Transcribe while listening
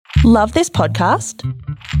Love this podcast?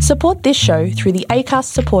 Support this show through the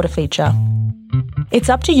Acast supporter feature. It's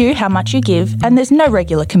up to you how much you give, and there's no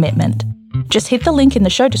regular commitment. Just hit the link in the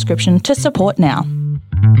show description to support now.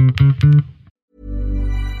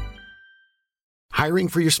 Hiring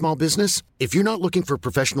for your small business? If you're not looking for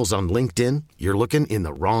professionals on LinkedIn, you're looking in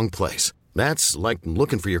the wrong place. That's like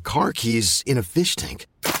looking for your car keys in a fish tank.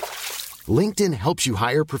 LinkedIn helps you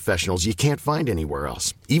hire professionals you can't find anywhere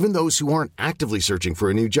else, even those who aren't actively searching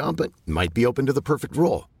for a new job but might be open to the perfect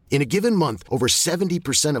role. In a given month, over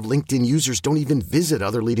 70% of LinkedIn users don't even visit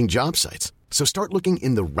other leading job sites. So start looking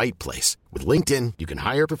in the right place. With LinkedIn, you can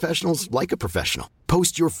hire professionals like a professional.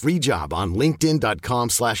 Post your free job on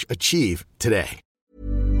linkedin.com/achieve today.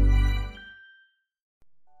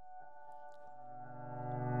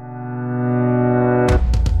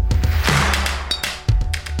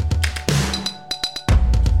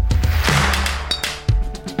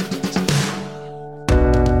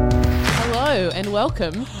 And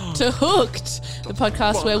welcome to Hooked, the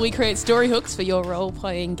podcast where we create story hooks for your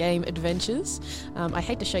role-playing game adventures. I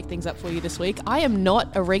hate to shake things up for you this week. I am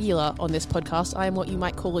not a regular on this podcast. I am what you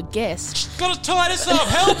might call a guest. Gotta tie this up,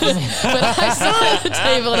 help us! But I sat at the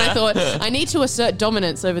table and I thought, I need to assert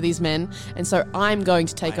dominance over these men, and so I'm going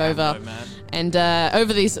to take over. And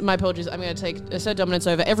over these, my apologies, I'm going to assert dominance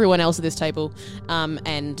over everyone else at this table,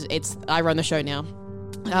 and I run the show now.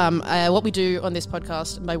 What we do on this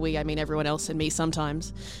podcast, by we I mean everyone else and me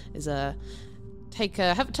sometimes, is have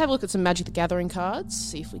a look at some Magic the Gathering cards,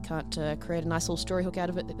 see if we can't create a nice little story hook out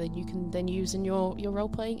of it that you can then use in your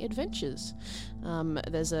role-playing adventures.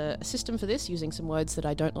 There's a system for this, using some words that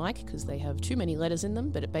I don't like because they have too many letters in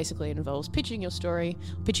them, but it basically involves pitching your story,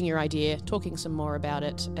 pitching your idea, talking some more about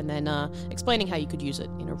it, and then explaining how you could use it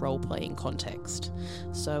in a role-playing context.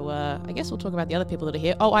 So I guess we'll talk about the other people that are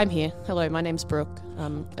here. Oh, I'm here. Hello, my name's Brooke.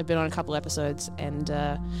 I've been on a couple episodes, and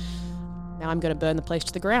now I'm going to burn the place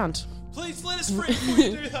to the ground. Please let us free before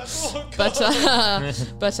you do that. Oh, God.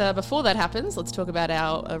 But before that happens, let's talk about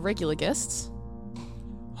our regular guests.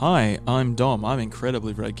 Hi, I'm Dom. I'm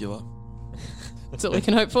incredibly regular. That's what we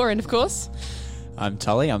can hope for, and of course, I'm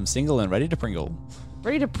Tully. I'm single and ready to Pringle.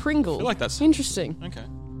 Ready to Pringle. I feel like that's interesting. Okay.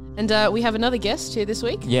 And we have another guest here this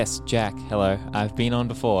week. Yes, Jack. Hello. I've been on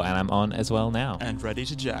before, and I'm on as well now. And ready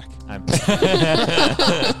to jack. I'm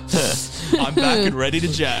I'm back and ready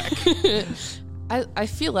to jack. I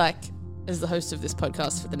feel like, as the host of this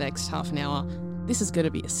podcast for the next half an hour, this is going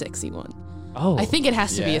to be a sexy one. Oh, I think it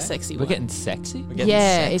has to be a sexy one. We're getting sexy?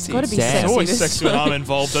 It's got to be sexy. It's always this sexy when I'm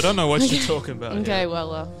involved. I don't know what you're talking about. Okay,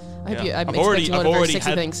 well, I'm expecting a lot of very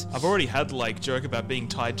sexy things. I've already had joke about being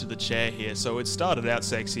tied to the chair here, so it started out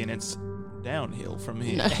sexy and it's downhill from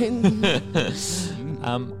here.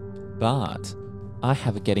 But I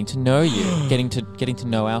have a getting to know you, getting to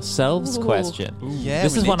know ourselves question. Ooh. Yeah,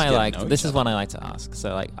 this is one I like. This is one I like to ask.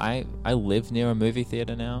 So I live near a movie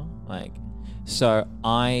theater now. So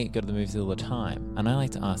I go to the movie theater all the time, and I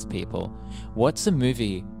like to ask people, what's a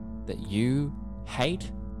movie that you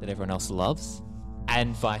hate that everyone else loves,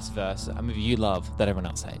 and vice versa? A movie you love that everyone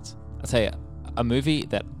else hates. I'll tell you, a movie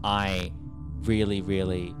that I really,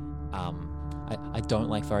 really, I don't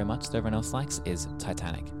like very much that everyone else likes is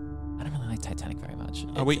Titanic. I don't really like Titanic very much.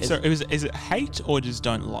 Is it hate or just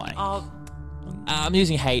don't like? I'm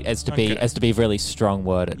using hate as to be really strong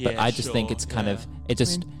worded, but I just think it's kind of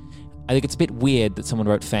I think it's a bit weird that someone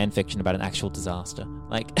wrote fan fiction about an actual disaster.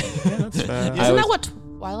 Yeah, that's fair. Isn't that what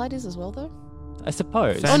Twilight is as well, though? I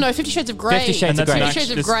suppose. Oh no, 50 Shades of Grey. 50 Shades of Grey. 50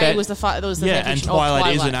 Shades of Grey was the fan fiction and of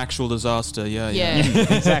Twilight is an actual disaster. Yeah.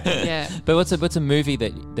 Exactly. Yeah. But what's a movie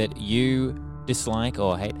that you dislike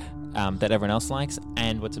or hate that everyone else likes,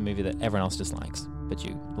 and what's a movie that everyone else dislikes but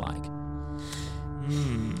you like?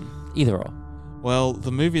 Either or. Well,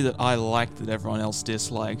 the movie that I like that everyone else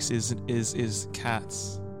dislikes is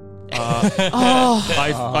Cats.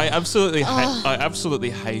 I absolutely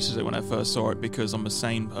hated it when I first saw it because I'm a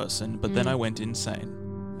sane person, but then I went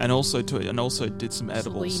insane, and also did some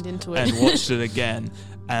edibles leaned into it. and watched it again.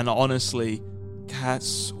 And honestly,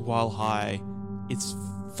 Cats, while high, it's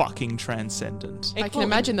fucking transcendent. I can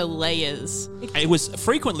imagine the layers. It was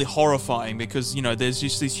frequently horrifying because, there's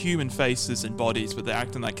just these human faces and bodies, but they're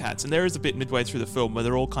acting like cats. And there is a bit midway through the film where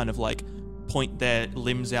they're all kind of point their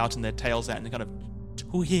limbs out and their tails out and they kind of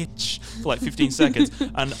twitch for 15 seconds.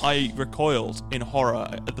 And I recoiled in horror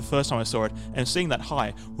at the first time I saw it, and seeing that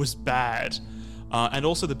high was bad. And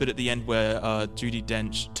also the bit at the end where Judi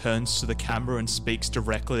Dench turns to the camera and speaks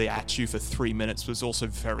directly at you for 3 minutes was also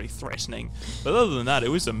very threatening. But other than that, it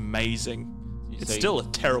was amazing. It's still a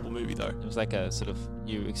terrible movie, though. It was like a sort of,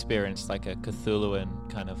 you experienced like a Cthulhuan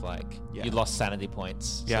kind of you lost sanity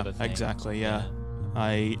points sort of thing. Exactly, yeah.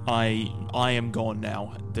 I am gone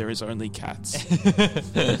now. There is only cats.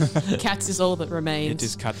 Cats is all that remains. It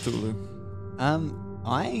is Cthulhu.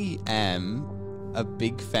 I am a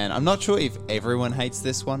big fan. I'm not sure if everyone hates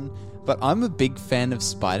this one, but I'm a big fan of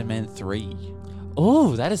Spider-Man 3.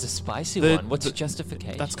 Oh, that is a spicy one. What's your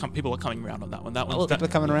justification? People are coming around on that one. That one. People are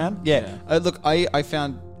coming around? Yeah. Look, I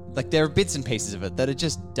found, like, there are bits and pieces of it that are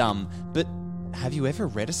just dumb, but have you ever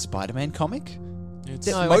read a Spider-Man comic? No, Most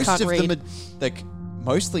I can't of read. them are, like,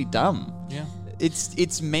 mostly dumb. Yeah.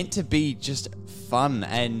 It's meant to be just fun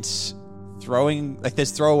and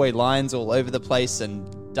there's throwaway lines all over the place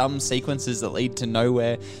and dumb sequences that lead to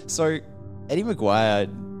nowhere. So Eddie Maguire,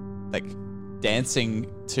 like, dancing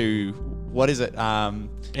to, what is it?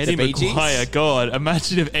 Eddie the Bee Gees? Maguire, God,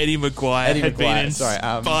 imagine if Eddie Maguire had been in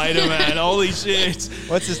Spider-Man. Holy shit.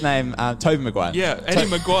 What's his name? Tobey Maguire. Yeah, Eddie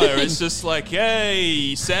Maguire is just like,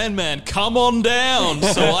 hey, Sandman, come on down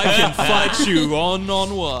so I can fight you on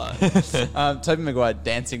what? Tobey Maguire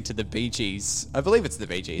dancing to the Bee Gees. I believe it's the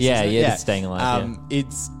Bee Gees. Yeah, isn't it? yeah, the Staying Alive,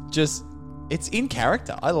 It's in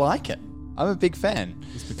character. I like it. I'm a big fan.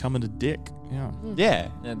 He's becoming a dick. Yeah.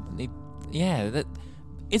 Yeah.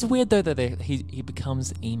 It's weird though that he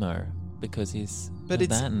becomes emo because he's But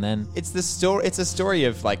it's that, and then it's the story. It's a story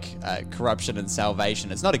of like corruption and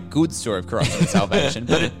salvation. It's not a good story of corruption and salvation,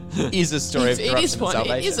 but it is a story of corruption and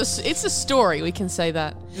salvation. It's a story. We can say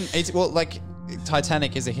that. It's like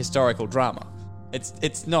Titanic is a historical drama.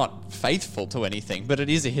 It's not faithful to anything, but it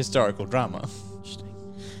is a historical drama.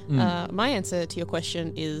 My answer to your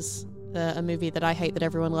question is a movie that I hate that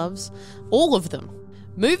everyone loves. All of them.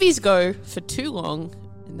 Movies go for too long,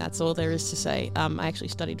 and that's all there is to say. I actually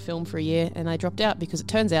studied film for a year, and I dropped out because it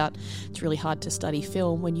turns out it's really hard to study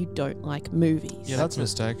film when you don't like movies. Yeah, that's a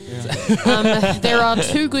mistake. Yeah. There are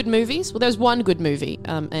two good movies. Well, there's one good movie,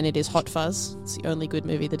 and it is Hot Fuzz. It's the only good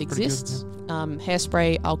movie that exists.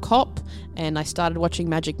 Hairspray, I'll cop, and I started watching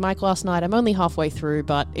Magic Mike last night. I'm only halfway through,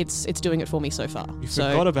 but it's doing it for me so far. You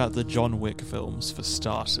forgot about the John Wick films, for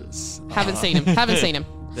starters. Haven't seen him.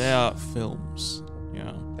 They are films.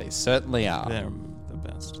 Yeah. They certainly are. They're the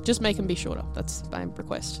best. Just make them be shorter. That's my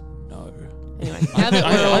request. No. Anyway, now that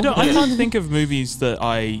we're all... I can't think of movies that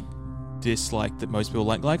I dislike that most people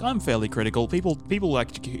like. Like, I'm fairly critical. People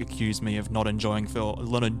like to accuse me of not enjoying film,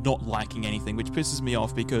 not liking anything, which pisses me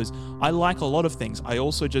off because I like a lot of things. I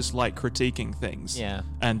also just like critiquing things. Yeah.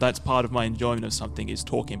 And that's part of my enjoyment of something is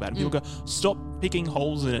talking about it. People go, stop picking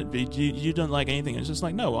holes in it. But you don't like anything. And it's just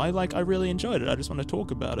like, no, I really enjoyed it. I just want to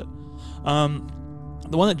talk about it.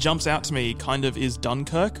 The one that jumps out to me kind of is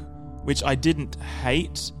Dunkirk, which I didn't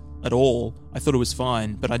hate at all. I thought it was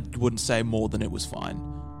fine, but I wouldn't say more than it was fine.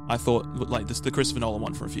 I thought, like the Christopher Nolan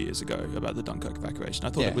one from a few years ago about the Dunkirk evacuation. I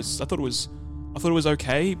thought it was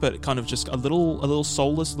okay, but kind of just a little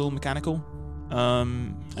soulless, a little mechanical.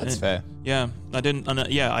 That's fair. Yeah, I didn't.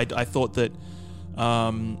 I thought that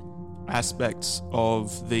aspects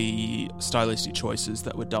of the stylistic choices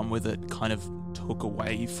that were done with it kind of took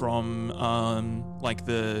away from like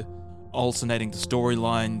the alternating the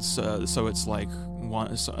storylines. So it's like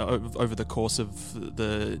over the course of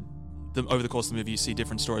the movie, you see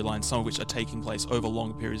different storylines, some of which are taking place over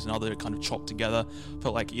long periods and other kind of chopped together.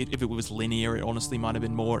 Felt like if it was linear, it honestly might have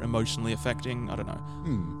been more emotionally affecting. I don't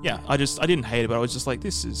know. Yeah, I didn't hate it, but I was just like,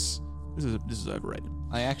 this is overrated.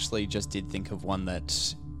 I actually just did think of one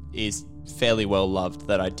that is fairly well loved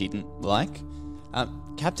that I didn't like.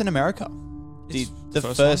 Captain America.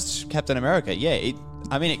 The first Captain America. Yeah,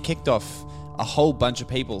 it kicked off a whole bunch of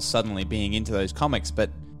people suddenly being into those comics, but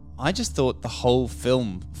I just thought the whole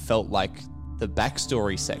film felt like the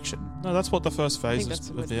backstory section. No, that's what the first phase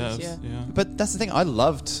of the Earth. yeah. But that's the thing. I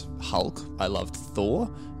loved Hulk. I loved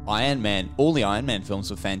Thor. Iron Man. All the Iron Man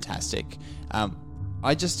films were fantastic. I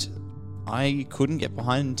couldn't get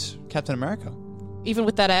behind Captain America. Even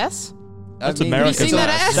with that ass? That's America. Have you seen that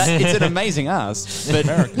ass? It's an amazing ass. But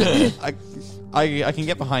I can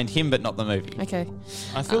get behind him, but not the movie. Okay.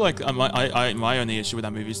 I feel like my only issue with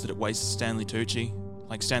that movie is that it wastes Stanley Tucci.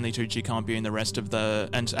 Like, Stanley Tucci can't be in the rest of the...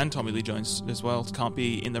 And Tommy Lee Jones as well can't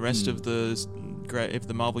be in the rest of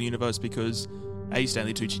the Marvel Universe because A,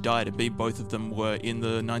 Stanley Tucci died, and B, both of them were in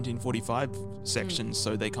the 1945 section,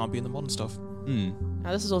 so they can't be in the modern stuff.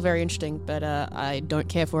 Now, this is all very interesting, but I don't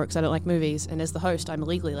care for it because I don't like movies. And as the host, I'm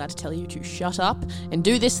legally allowed to tell you to shut up and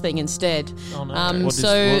do this thing instead. Oh, no.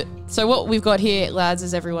 So what we've got here, lads,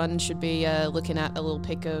 is everyone should be looking at a little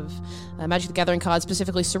pic of Magic the Gathering card,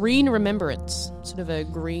 specifically Serene Remembrance. Sort of a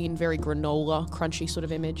green, very granola, crunchy sort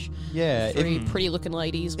of image. Yeah. Three pretty-looking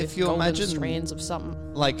ladies with golden strands of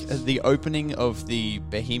something. Like the opening of the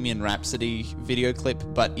Bohemian Rhapsody video clip,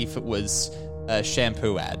 but if it was a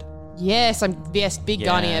shampoo ad. Yes, big Yeah.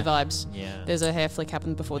 Garnier vibes. Yeah. There's a hair flick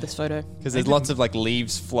happened before this photo. Because there's lots of like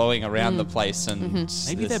leaves flowing around the place, and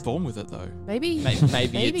Maybe they're born with it though. Maybe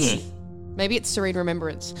maybe Maybe it's serene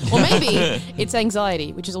remembrance. Or maybe it's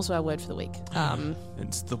anxiety, which is also our word for the week.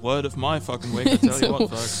 It's the word of my fucking week, I tell you what,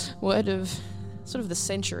 folks. Word of sort of the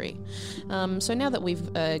century. So now that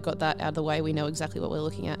we've got that out of the way, we know exactly what we're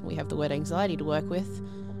looking at. We have the word anxiety to work with.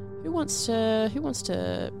 Who wants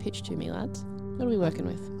to pitch to me, lads? What are we working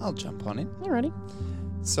with? I'll jump on in. Alrighty.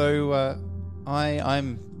 So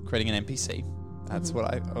I'm creating an NPC. That's what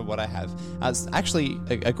I have. It's actually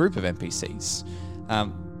a group of NPCs.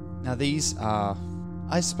 Now these are,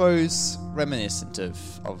 I suppose, reminiscent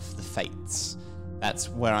of the Fates. That's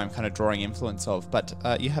where I'm kind of drawing influence of. But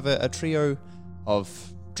you have a trio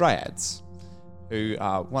of dryads who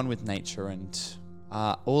are one with nature and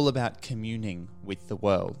are all about communing with the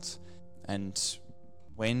world. And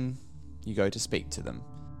when you go to speak to them,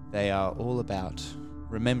 they are all about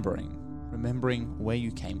remembering where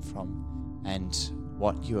you came from and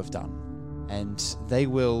what you have done. And they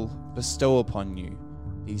will bestow upon you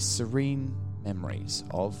these serene memories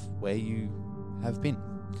of where you have been.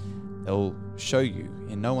 They'll show you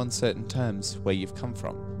in no uncertain terms where you've come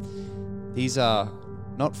from. These are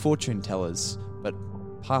not fortune tellers, but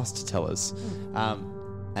past tellers.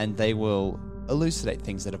 And they will elucidate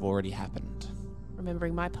things that have already happened.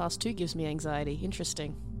 Remembering my past too gives me anxiety.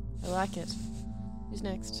 Interesting. I like it. Who's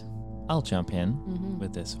next? I'll jump in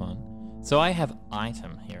with this one. So I have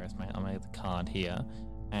item here as my card here,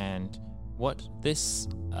 and what this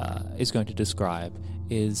is going to describe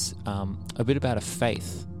is a bit about a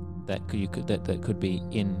faith that could be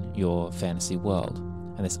in your fantasy world,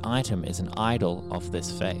 and this item is an idol of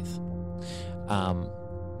this faith.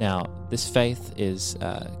 Now, this faith is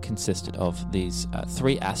consisted of these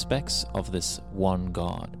three aspects of this one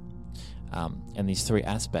god, and these three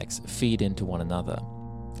aspects feed into one another.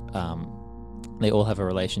 They all have a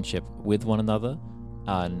relationship with one another,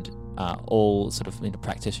 and all sort of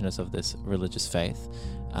practitioners of this religious faith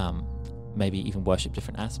maybe even worship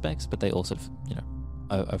different aspects, but they all sort of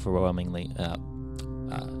overwhelmingly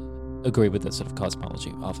agree with the sort of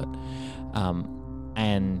cosmology of it.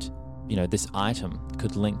 And this item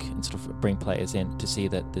could link and sort of bring players in to see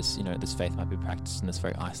that this faith might be practiced in this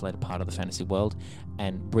very isolated part of the fantasy world,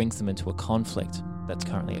 and brings them into a conflict that's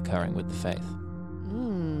currently occurring with the faith.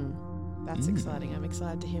 That's exciting. I'm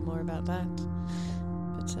excited to hear more about that.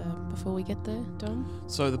 But before we get there, Dom?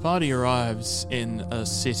 So the party arrives in a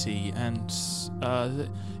city, and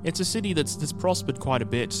it's a city that's prospered quite a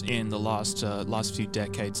bit in the last few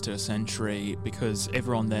decades to a century, because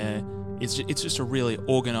everyone there it's just a really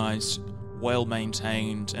organised,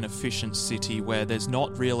 well-maintained and efficient city where there's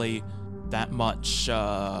not really that much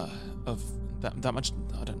that much,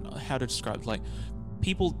 I don't know how to describe it. Like,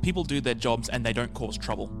 people do their jobs and they don't cause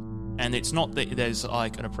trouble. And it's not that there's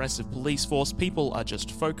like an oppressive police force. People are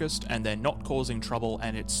just focused and they're not causing trouble,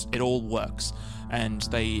 and it all works. And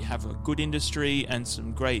they have a good industry, and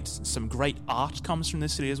some great art comes from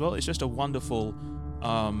this city as well. It's just a wonderful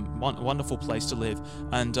place to live.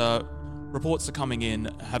 And reports are coming in,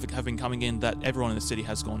 have been coming in, that everyone in the city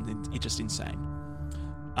has gone just insane.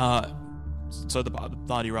 So the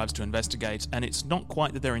party arrives to investigate, and it's not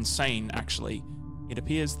quite that they're insane, actually. It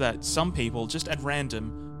appears that some people, just at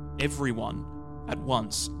random, everyone at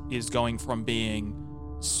once is going from being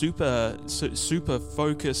super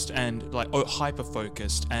focused and like hyper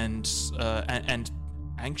focused and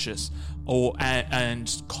anxious and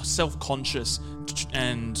self-conscious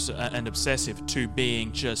and obsessive to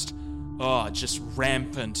being just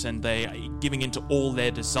rampant, and they are giving into all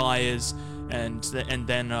their desires, and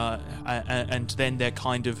then they're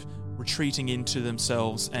kind of retreating into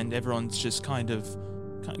themselves, and everyone's just kind of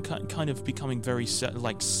becoming very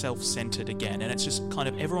self-centered again, and it's just kind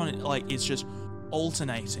of everyone is just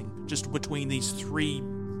alternating just between these three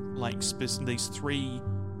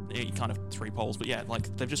kind of three poles, but yeah,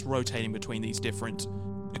 they're just rotating between these different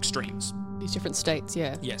extremes, These different states,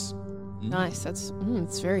 yeah. Yes. Nice. That's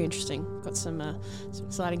it's very interesting. Got some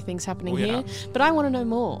exciting things happening here, but I want to know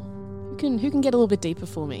more. Who can get a little bit deeper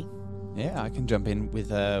for me? Yeah, I can jump in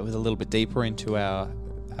with a little bit deeper into our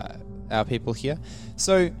people here.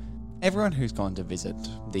 So everyone who's gone to visit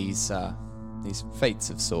these fates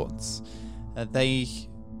of sorts, they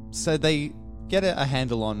get a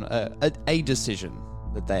handle on a decision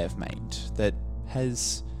that they have made that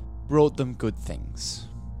has brought them good things,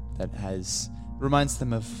 that reminds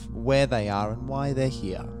them of where they are and why they're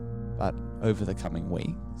here. But over the coming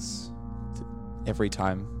weeks, every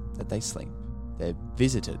time that they sleep, they're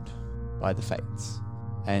visited by the fates,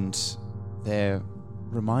 and they're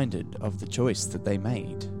reminded of the choice that they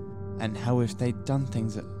made, and how if they'd done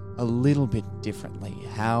things a little bit differently,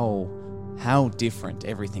 how different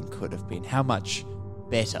everything could have been, how much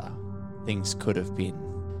better things could have been.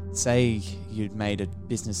 Say you'd made a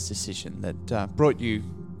business decision that brought you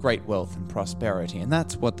great wealth and prosperity, and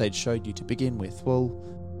that's what they'd showed you to begin with. Well,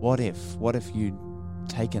 what if you'd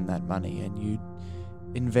taken that money and you'd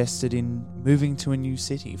invested in moving to a new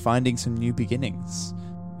city, finding some new beginnings?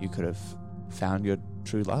 You could have found your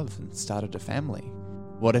true love and started a family.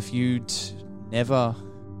 What if you'd never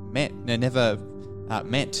met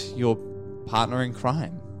your partner in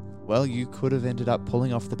crime? Well, you could have ended up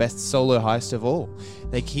pulling off the best solo heist of all.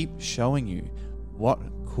 They keep showing you what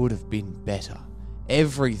could have been better.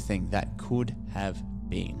 Everything that could have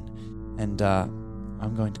been. And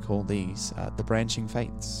I'm going to call these the branching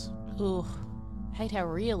fates. Ooh, hate how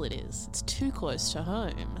real it is. It's too close to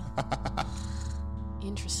home.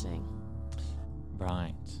 Interesting.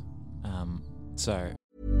 Right. So...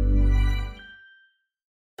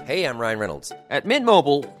 Hey, I'm Ryan Reynolds. At Mint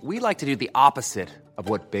Mobile, we like to do the opposite of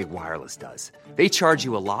what Big Wireless does. They charge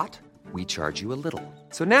you a lot, we charge you a little.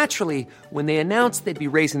 So naturally, when they announced they'd be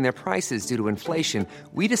raising their prices due to inflation,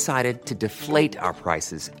 we decided to deflate our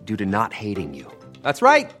prices due to not hating you. That's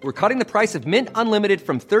right. We're cutting the price of Mint Unlimited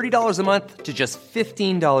from $30 a month to just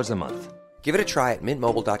 $15 a month. Give it a try at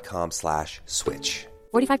mintmobile.com/switch.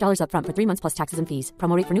 $45 up front for 3 months plus taxes and fees.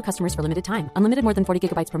 Promo rate for new customers for limited time. Unlimited more than 40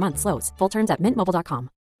 gigabytes per month. Slows full terms at mintmobile.com.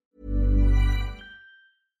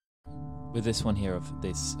 With this one here of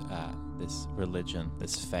this religion,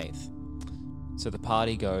 this faith. So the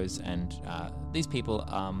party goes, and these people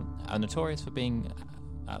are notorious for being,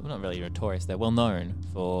 not really notorious, they're well known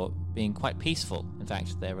for being quite peaceful. In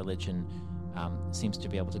fact, their religion seems to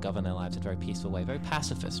be able to govern their lives in a very peaceful way, very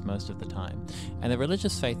pacifist most of the time. And the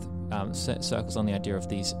religious faith circles on the idea of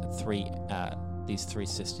these three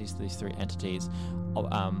sisters, these three entities,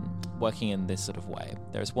 working in this sort of way.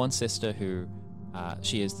 There's one sister who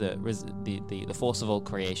she is the force of all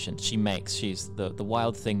creation. She's the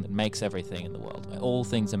wild thing that makes everything in the world. All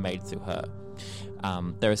things are made through her.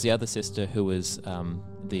 There is the other sister who is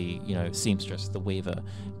the seamstress, the weaver.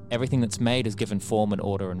 Everything that's made is given form and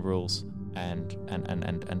order and rules and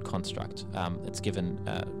construct. It's given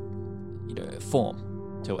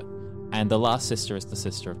form to it. And the last sister is the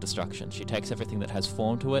sister of destruction. She takes everything that has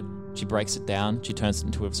form to it, she breaks it down, she turns it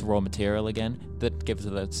into its raw material again. That gives her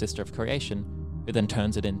the sister of creation, who then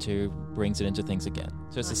brings it into things again.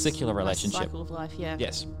 So it's a circular relationship. Cycle of life, yeah.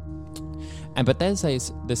 Yes. But there's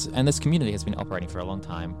this community has been operating for a long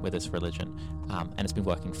time with this religion, and it's been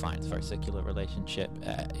working fine. It's a very circular relationship.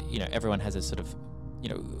 Everyone has a sort of,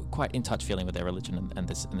 quite in touch feeling with their religion and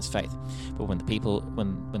this faith. But when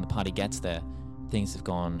the party gets there, things have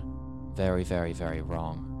gone very, very, very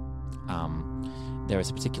wrong. There is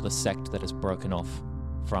a particular sect that has broken off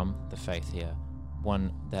from the faith here.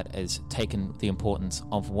 One that has taken the importance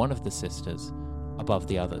of one of the sisters above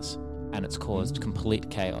the others, and it's caused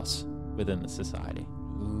complete chaos within the society.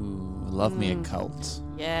 Ooh, love me a cult.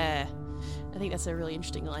 Yeah. I think that's a really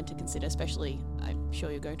interesting line to consider, especially, I'm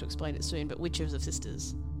sure you're going to explain it soon, but which of the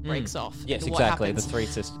sisters breaks off? Yes, and exactly. What happens, the three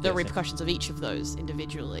sisters. the repercussions of each of those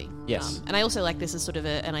individually. Yes. And I also like this as sort of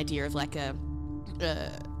an idea of like a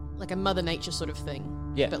Mother Nature sort of thing.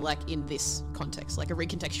 Yeah. But like in this context, like a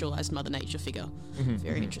recontextualized Mother Nature figure.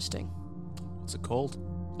 Very interesting. What's it called?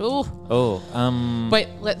 Oh. Wait,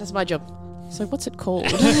 that's my job. So what's it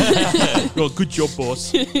called? Well, good job,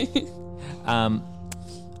 boss.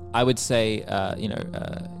 I would say,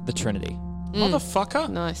 the Trinity. Motherfucker.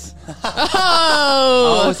 Nice.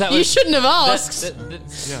 You shouldn't have asked.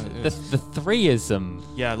 The threeism.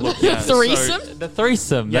 Yeah, look. The Yeah, threesome? The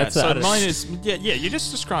threesome. Yeah, That's so mine is... Yeah, you're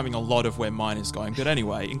just describing a lot of where mine is going. But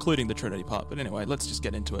anyway, including the Trinity part. But anyway, let's just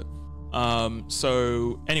get into it.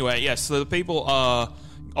 So the people are...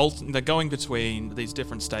 They're going between these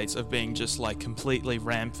different states of being just like completely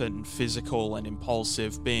rampant, physical and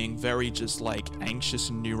impulsive, being very just like anxious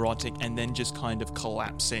and neurotic, and then just kind of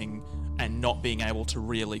collapsing and not being able to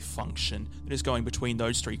really function. They're just going between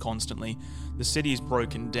those three constantly. The city is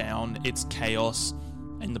broken down, it's chaos,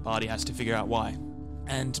 and the party has to figure out why.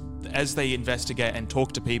 And as they investigate and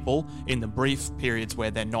talk to people in the brief periods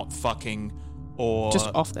where they're not fucking or Just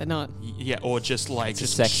off their nut. yeah, or just like It's a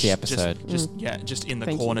sexy episode. Just in the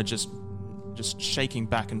Thank corner, just shaking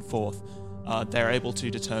back and forth. They're able to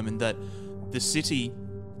determine that the city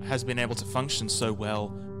has been able to function so well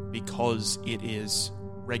because it is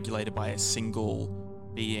regulated by a single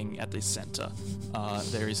being at this center.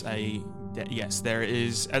 There is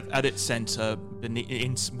at its center,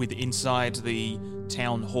 inside the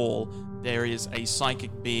town hall, there is a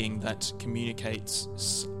psychic being that communicates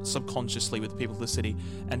subconsciously with the people of the city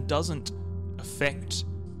and doesn't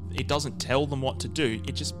tell them what to do,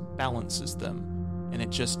 it just balances them. And it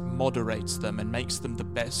just moderates them and makes them the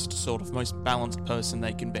best, sort of most balanced person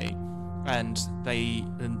they can be. And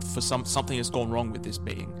something has gone wrong with this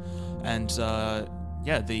being. And the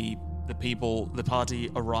party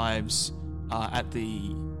arrives at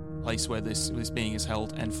the place where this being is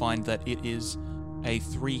held and find that it is a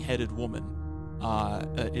three-headed woman.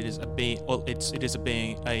 It is a being. Well, it is a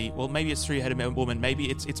being. Maybe it's three-headed woman. Maybe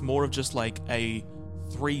it's more of just like a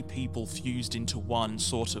three people fused into one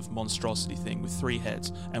sort of monstrosity thing with three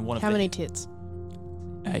heads and one of How many tits?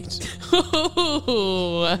 8.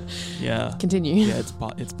 Ooh. Yeah. Continue. Yeah, it's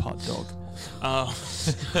part dog.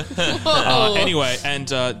 Anyway, and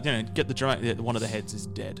get the one of the heads is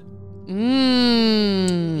dead.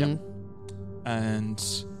 Yep.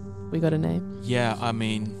 And we got a name. Yeah, I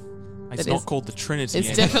mean, it's not called the Trinity.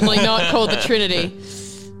 It's definitely not called the Trinity.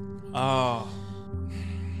 Oh.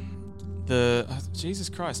 Jesus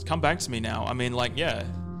Christ, come back to me now. I mean, like, yeah.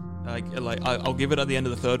 I'll give it at the end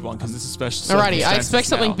of the third one because this is special. Alrighty, I expect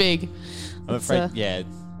something big. I'm afraid,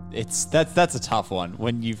 that's a tough one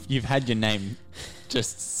when you've had your name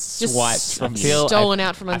just swiped from you. Stolen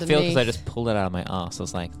out from underneath. I feel because I just pulled it out of my ass. I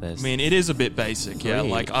was like, "This." I mean, it is a bit basic, yeah.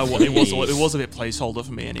 Like, it was a bit placeholder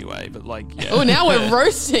for me anyway. But like, yeah. Oh, now we're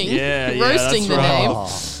roasting. Roasting the name.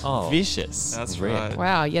 Oh, vicious. That's right.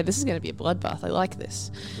 Wow, yeah, this is going to be a bloodbath. I like this.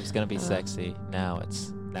 It's going to be sexy. Now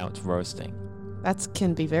it's roasting. That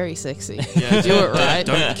can be very sexy. Yeah, do it right.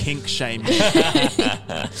 Don't kink shame me.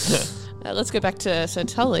 Let's go back to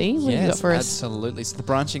Tully. What have you got for us? Absolutely. So the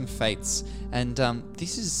branching fates, and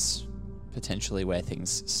this is potentially where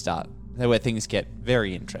things start, where things get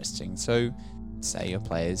very interesting. So, say your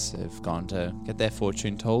players have gone to get their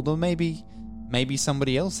fortune told, or maybe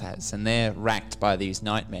somebody else has, and they're racked by these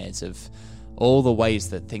nightmares of all the ways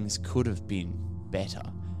that things could have been better,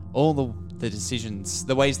 all the decisions,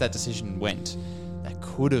 the ways that decision went, that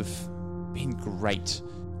could have been great,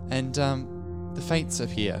 and the fates are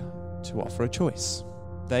here to offer a choice.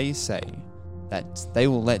 They say that they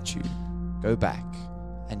will let you go back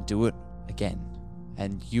and do it again,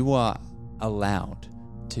 and you are allowed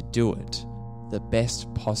to do it the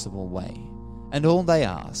best possible way. And all they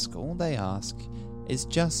ask is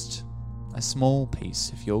just a small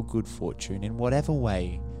piece of your good fortune in whatever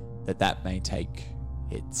way that may take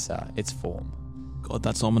its form. God,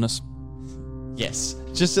 that's ominous. Yes,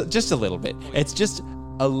 just a little bit. It's just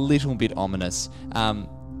a little bit ominous.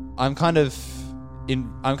 I'm kind of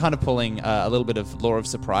pulling a little bit of Law of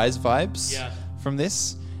Surprise vibes from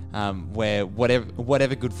this, where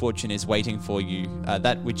whatever good fortune is waiting for you,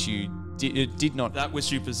 that which you did not, that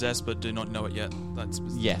which you possess but do not know it yet.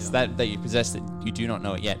 That you possess that you do not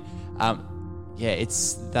know it yet.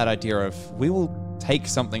 It's that idea of we will take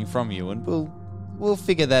something from you and we'll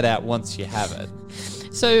figure that out once you have it.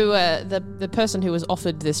 So the person who was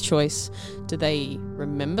offered this choice, do they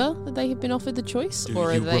remember that they have been offered the choice,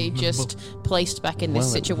 or are they just placed back in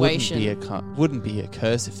this situation? It wouldn't be a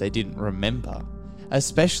curse if they didn't remember,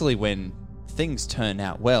 especially when things turn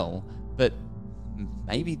out well. But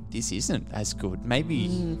maybe this isn't as good.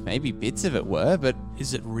 Maybe bits of it were, but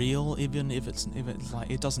is it real? Even if it's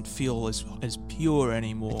like, it doesn't feel as pure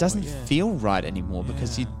anymore. It doesn't feel right anymore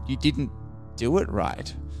because you didn't do it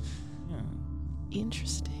right.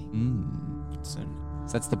 Interesting. So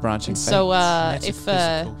that's the branching fate. So if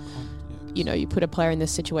you put a player in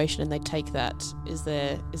this situation and they take that, is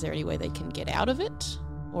there any way they can get out of it,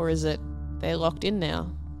 or is it they're locked in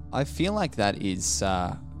now? I feel like that is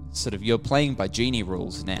sort of, you're playing by genie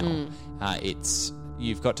rules now. It's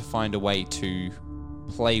you've got to find a way to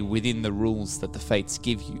play within the rules that the fates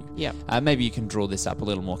give you. Yeah. Maybe you can draw this up a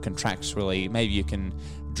little more contractually. Maybe you can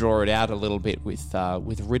draw it out a little bit with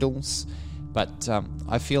riddles. But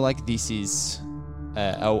I feel like this is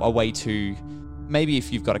a way to, maybe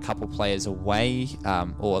if you've got a couple players away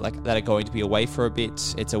or like that are going to be away for a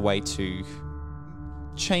bit, it's a way to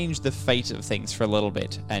change the fate of things for a little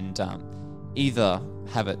bit and either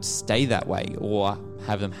have it stay that way or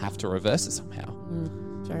have them have to reverse it somehow.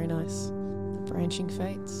 Very nice. Branching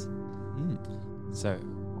fates. So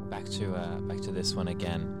back to this one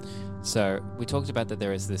again. So we talked about that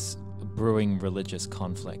there is this brewing religious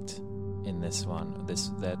conflict in this one.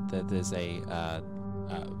 That there's a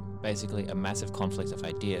basically a massive conflict of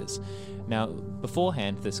ideas. Now,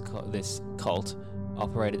 beforehand, this cult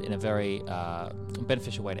operated in a very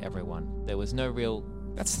beneficial way to everyone. There was no real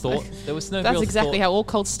thought. There was no. That's real exactly thought. how all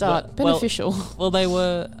cults start. Beneficial. Well, they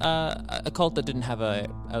were a cult that didn't have a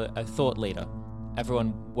thought leader.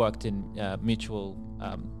 Everyone worked in mutual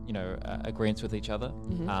agreements with each other.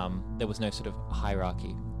 There was no sort of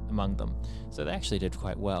hierarchy among them, so they actually did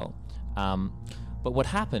quite well. But what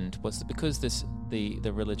happened was that because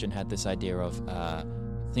the religion had this idea of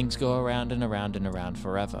things go around and around and around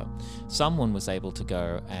forever, someone was able to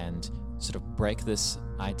go and sort of break this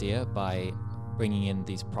idea by bringing in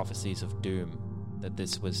these prophecies of doom, that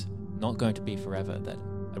this was not going to be forever, that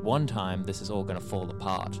at one time this is all going to fall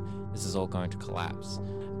apart, this is all going to collapse.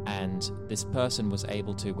 And this person was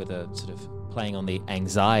able to, with a sort of playing on the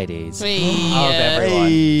anxieties of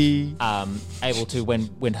everyone, able to,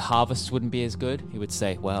 when harvest wouldn't be as good, he would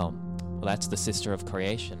say, well, that's the sister of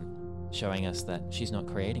creation, showing us that she's not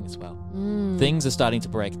creating as well. Things are starting to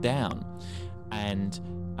break down, and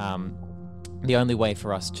the only way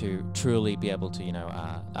for us to truly be able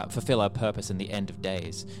to, fulfill our purpose in the end of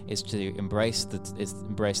days is to embrace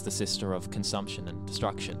the sister of consumption and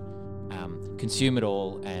destruction, consume it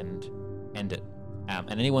all and end it.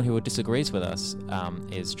 And anyone who disagrees with us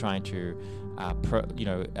is trying to,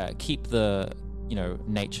 keep the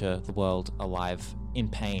nature, the world alive in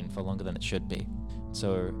pain for longer than it should be.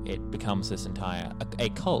 So it becomes this entire a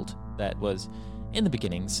cult that was, in the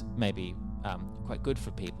beginnings, maybe quite good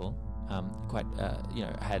for people,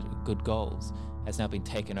 had good goals, has now been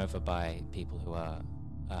taken over by people who are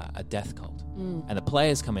a death cult. And the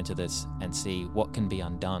players come into this and see what can be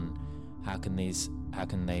undone. How can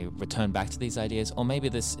they return back to these ideas? Or maybe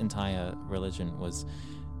this entire religion was,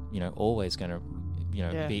 always going to,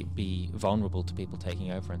 be vulnerable to people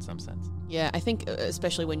taking over in some sense. Yeah, I think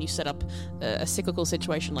especially when you set up a cyclical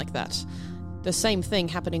situation like that, the same thing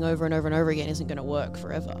happening over and over and over again isn't going to work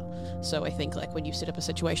forever. So I think like when you set up a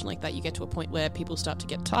situation like that, you get to a point where people start to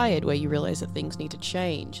get tired, where you realize that things need to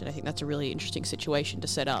change. And I think that's a really interesting situation to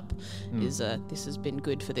set up, is this has been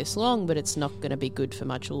good for this long, but it's not going to be good for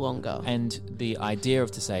much longer. And the idea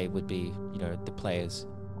of to say would be, the players,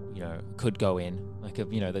 could go in,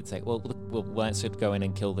 they'd say, well, let's go in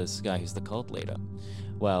and kill this guy who's the cult leader.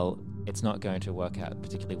 Well, it's not going to work out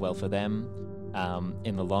particularly well for them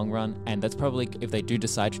in the long run, and that's probably, if they do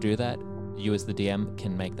decide to do that, you as the DM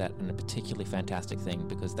can make that a particularly fantastic thing,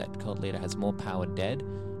 because that cult leader has more power dead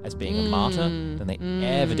as being a martyr than they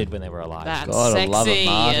ever did when they were alive. That's God, sexy. I love a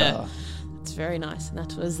martyr. It's very nice, and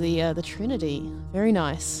that was the Trinity. Very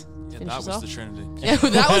nice. Yeah, that was the Trinity. Yeah,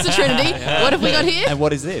 that was the Trinity. What have we got here? And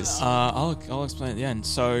what is this? I'll explain at the end.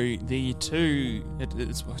 So the two,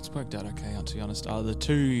 it's worked out okay, to be honest. The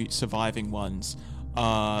two surviving ones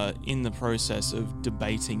are in the process of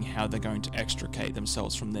debating how they're going to extricate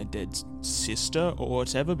themselves from their dead sister or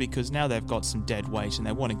whatever, because now they've got some dead weight and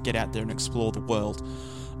they want to get out there and explore the world.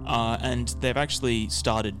 And they've actually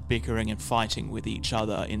started bickering and fighting with each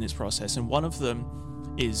other in this process. And one of them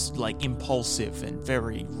is like impulsive and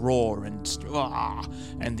very raw and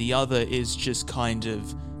the other is just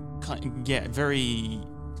very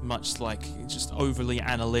much like just overly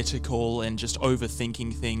analytical and just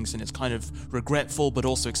overthinking things, and it's kind of regretful but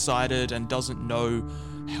also excited and doesn't know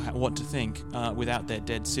what to think without their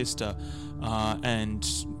dead sister. And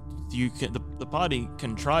the party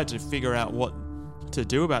can try to figure out what to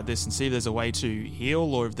do about this and see if there's a way to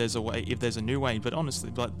heal, or if there's a new way. But honestly,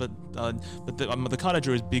 the card I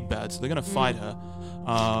drew is Big Bad, so they're going to fight her,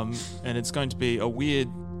 and it's going to be a weird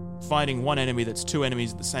fighting one enemy that's two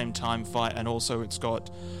enemies at the same time fight, and also it's got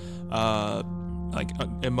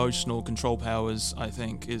emotional control powers. I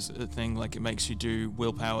think is a thing, like it makes you do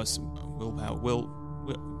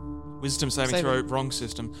wisdom saving throw, wrong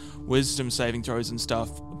system, wisdom saving throws and stuff,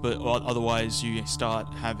 but otherwise you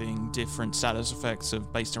start having different status effects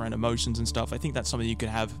based around emotions and stuff. I think that's something you could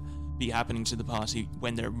have be happening to the party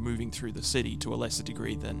when they're moving through the city to a lesser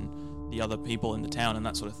degree than the other people in the town and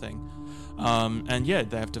that sort of thing. And yeah,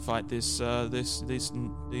 they have to fight these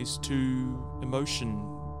two emotion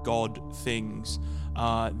god things.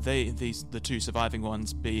 The two surviving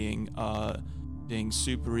ones being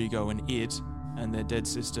superego and id, and their dead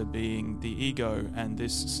sister being the ego, and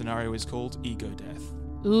this scenario is called Ego Death.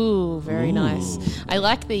 Ooh, very nice. I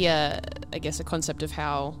like the, I guess, a concept of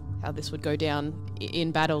how this would go down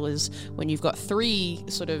in battle is when you've got three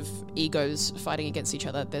sort of egos fighting against each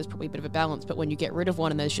other, there's probably a bit of a balance, but when you get rid of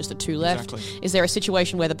one and there's just the two left, is there a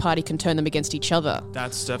situation where the party can turn them against each other?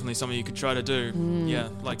 That's definitely something you could try to do. Yeah,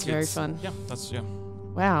 like it's very fun. Yeah, that's, yeah.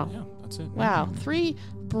 Wow. Yeah, that's it. Wow. 3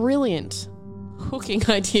 brilliant hooking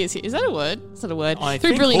ideas here. Is that a word? It's not a word. I Three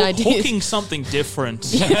think brilliant ideas. hooking something different.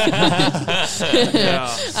 Three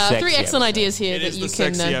excellent ideas here It that is you the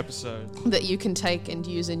can sexy episode. that you can take and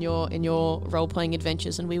use in your role playing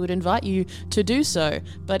adventures, and we would invite you to do so.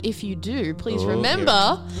 But if you do, please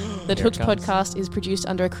remember that Hooked Podcast is produced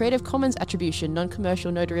under a Creative Commons Attribution,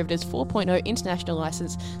 Non-Commercial, No Derivatives 4.0 International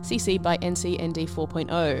License, CC by NCND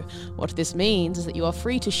 4.0. What this means is that you are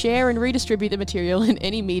free to share and redistribute the material in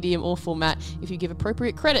any medium or format if you give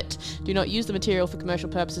appropriate credit. Do not use the material for commercial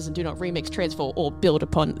purposes and do not remix, transfer, or build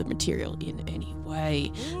upon the material in any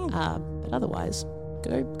way. But otherwise,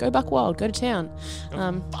 go buck wild, go to town.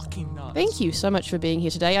 Fucking nuts. Thank you so much for being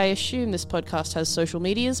here today. I assume this podcast has social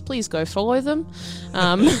medias. Please go follow them.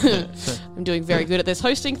 I'm doing very good at this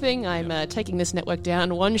hosting thing. I'm taking this network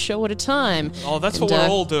down one show at a time. Oh, that's what we're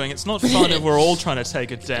all doing. It's not fun if we're all trying to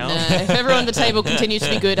take it down. If everyone at the table continues to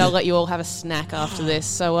be good, I'll let you all have a snack after this.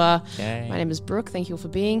 So my name is Brooke. Thank you all for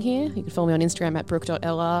being here. You can follow me on Instagram at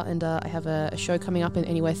brooke.lr, and I have a show coming up in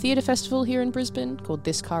Anywhere Theatre Festival here in Brisbane called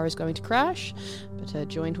This Car Is Going to Crash. But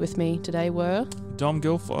joined with me today were... Dom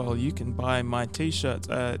Guilfoyle. You can buy my t-shirts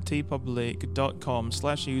at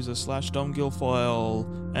tpublic.com/user/Dom Guilfoyle.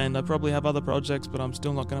 And I probably have other projects, but I'm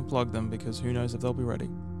still not going to plug them because who knows if they'll be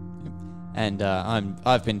ready. And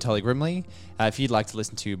I've been Tully Grimley. If you'd like to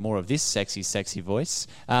listen to more of this sexy voice,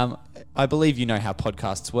 I believe you know how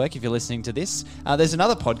podcasts work if you're listening to this. There's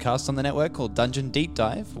another podcast on the network called Dungeon Deep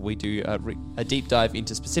Dive. We do a deep dive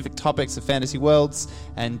into specific topics of fantasy worlds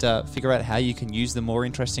and figure out how you can use them more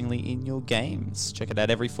interestingly in your games. Check it out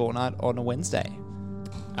every fortnight on a Wednesday.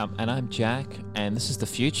 And I'm Jack, and this is the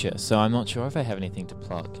future, so I'm not sure if I have anything to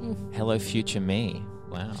plug. Hello, future me.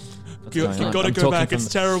 Wow. You've got to go back. It's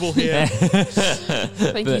terrible here.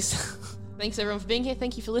 Thanks everyone for being here.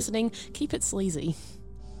 Thank you for listening. Keep it sleazy.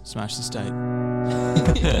 Smash the state.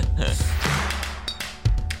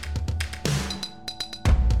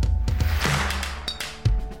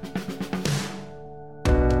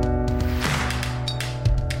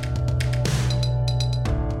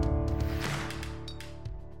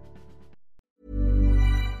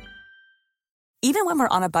 Even when we're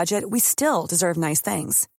on a budget, we still deserve nice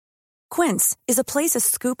things. Quince is a place to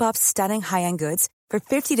scoop up stunning high-end goods for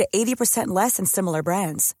 50 to 80% less than similar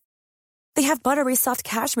brands. They have buttery soft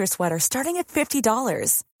cashmere sweaters starting at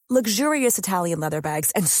 $50, luxurious Italian leather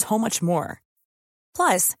bags, and so much more.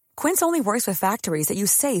 Plus, Quince only works with factories that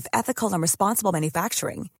use safe, ethical, and responsible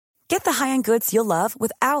manufacturing. Get the high-end goods you'll love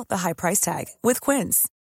without the high price tag with Quince.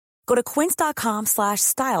 Go to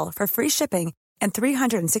quince.com/style for free shipping and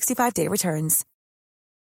 365-day returns.